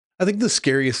I think the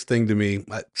scariest thing to me,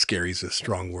 scary is a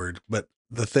strong word, but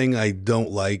the thing I don't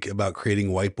like about creating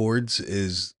whiteboards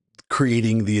is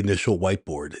creating the initial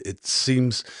whiteboard. It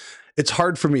seems it's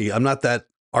hard for me. I'm not that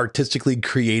artistically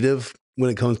creative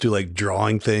when it comes to like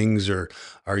drawing things or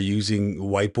using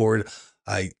whiteboard.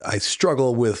 I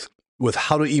struggle with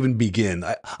how to even begin.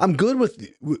 I'm good with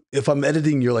if I'm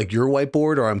editing your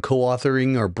whiteboard or I'm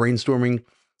co-authoring or brainstorming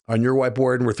on your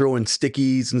whiteboard and we're throwing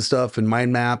stickies and stuff and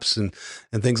mind maps and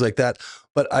things like that.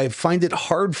 But I find it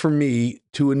hard for me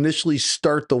to initially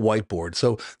start the whiteboard.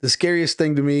 So the scariest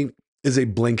thing to me is a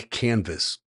blank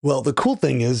canvas. Well, the cool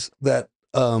thing is that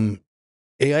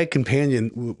AI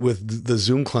Companion with the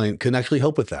Zoom client can actually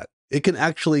help with that. It can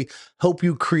actually help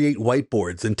you create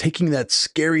whiteboards and taking that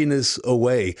scariness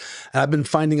away. And I've been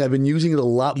finding I've been using it a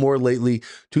lot more lately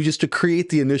to create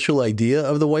the initial idea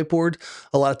of the whiteboard.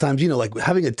 A lot of times, like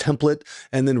having a template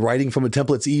and then writing from a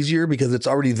template's easier because it's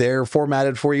already there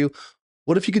formatted for you.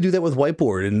 What if you could do that with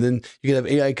whiteboard and then you could have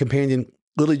AI Companion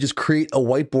literally just create a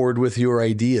whiteboard with your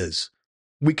ideas?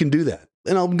 We can do that.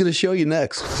 And I'm going to show you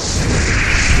next.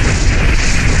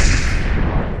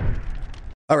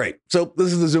 All right, so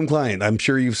this is the Zoom client. I'm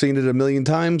sure you've seen it a million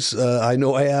times. I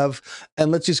know I have.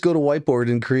 And let's just go to whiteboard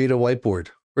and create a whiteboard.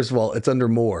 First of all, it's under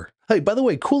more. Hey, by the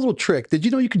way, cool little trick. Did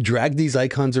you know you could drag these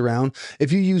icons around?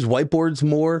 If you use whiteboards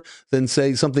more than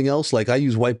say something else, like I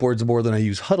use whiteboards more than I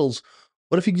use huddles,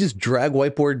 what if you just drag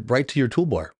whiteboard right to your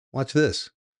toolbar? Watch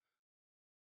this.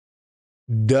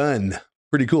 Done.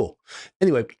 Pretty cool.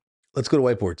 Anyway, let's go to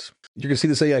whiteboards. You're gonna see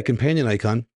this AI companion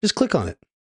icon. Just click on it.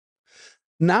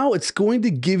 Now it's going to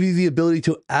give you the ability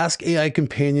to ask AI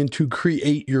Companion to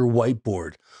create your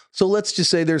whiteboard. So let's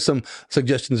just say there's some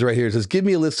suggestions right here. It says, give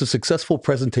me a list of successful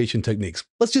presentation techniques.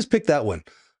 Let's just pick that one.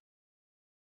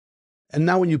 And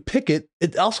now when you pick it,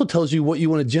 it also tells you what you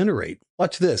want to generate.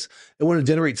 Watch this. I want to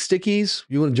generate stickies.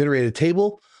 You want to generate a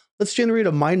table. Let's generate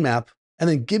a mind map and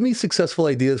then give me successful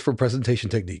ideas for presentation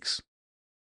techniques.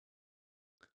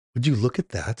 Would you look at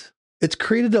that? It's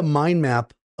created a mind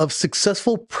map of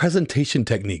successful presentation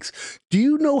techniques. Do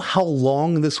you know how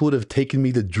long this would have taken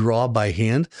me to draw by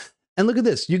hand? And look at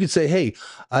this. You could say, hey,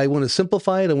 I want to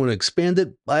simplify it. I want to expand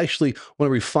it. I actually want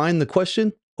to refine the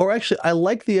question, or actually, I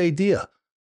like the idea.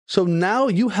 So now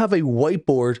you have a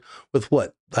whiteboard with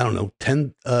what? I don't know,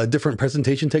 10 different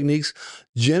presentation techniques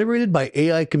generated by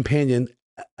AI Companion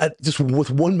just with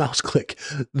one mouse click.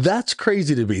 That's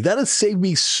crazy to me. That has saved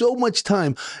me so much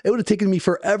time. It would have taken me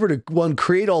forever to, one,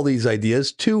 create all these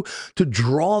ideas, two, to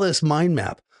draw this mind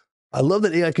map. I love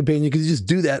that AI Companion can just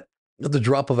do that at the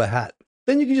drop of a hat.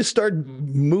 Then you can just start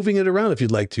moving it around if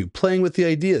you'd like to, playing with the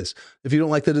ideas. If you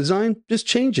don't like the design, just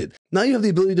change it. Now you have the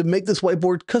ability to make this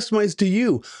whiteboard customized to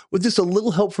you with just a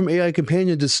little help from AI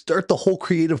Companion to start the whole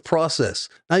creative process.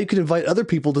 Now you can invite other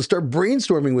people to start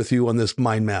brainstorming with you on this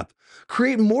mind map.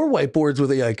 Create more whiteboards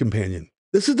with AI Companion.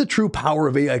 This is the true power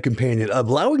of AI Companion,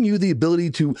 allowing you the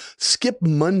ability to skip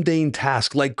mundane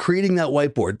tasks like creating that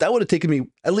whiteboard. That would have taken me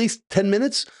at least 10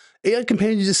 minutes. AI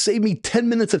Companion just saved me 10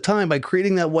 minutes of time by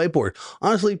creating that whiteboard.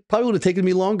 Honestly, probably would have taken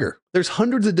me longer. There's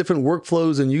hundreds of different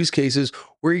workflows and use cases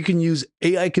where you can use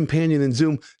AI Companion in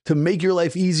Zoom to make your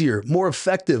life easier, more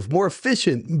effective, more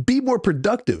efficient, be more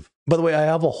productive. By the way, I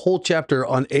have a whole chapter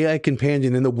on AI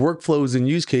Companion and the workflows and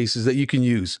use cases that you can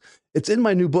use. It's in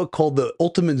my new book called The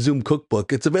Ultimate Zoom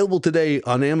Cookbook. It's available today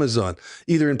on Amazon,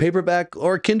 either in paperback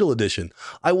or Kindle edition.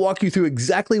 I walk you through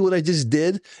exactly what I just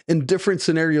did in different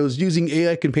scenarios using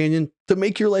AI Companion to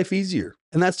make your life easier.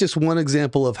 And that's just one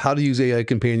example of how to use AI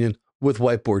Companion with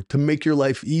Whiteboard to make your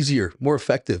life easier, more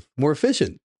effective, more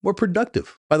efficient, more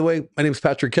productive. By the way, my name is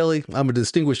Patrick Kelley. I'm a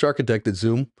distinguished architect at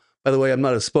Zoom. By the way, I'm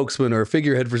not a spokesman or a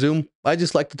figurehead for Zoom. I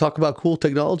just like to talk about cool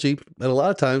technology, and a lot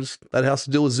of times that has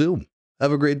to deal with Zoom.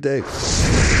 Have a great day.